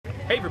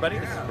Hey everybody,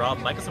 this is Rob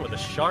Michaelson with the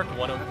Shark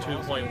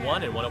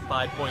 102.1 and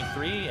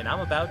 105.3, and I'm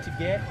about to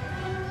get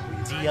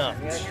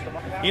dumped.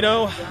 You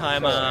know,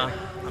 I'm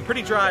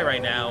pretty dry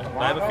right now, but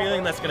I have a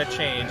feeling that's going to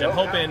change. I'm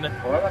hoping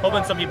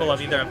some people have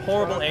either have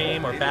horrible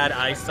aim or bad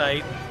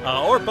eyesight,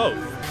 or both.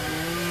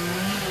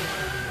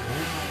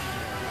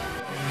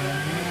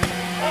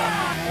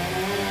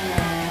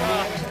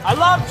 I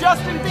love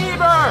Justin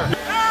Bieber!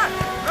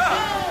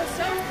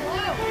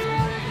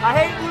 I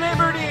hate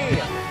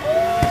liberty!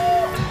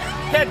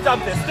 Can't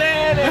dump this.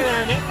 Can't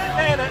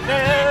dump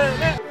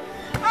this.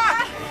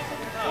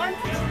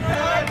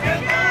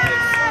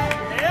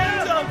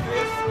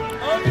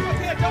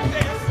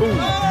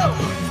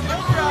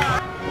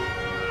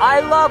 I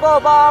love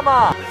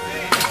Obama.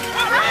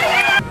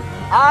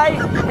 I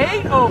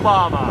hate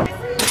Obama.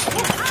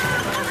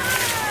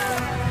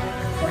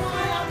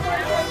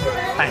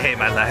 I hate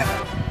my life.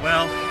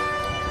 Well,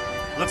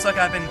 looks like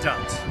I've been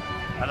dumped.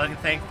 I'd like to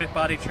thank Fit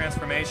Body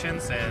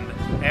Transformations and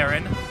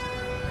Aaron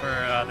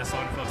for this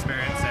wonderful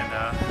experience, and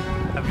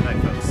have a good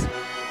night, folks.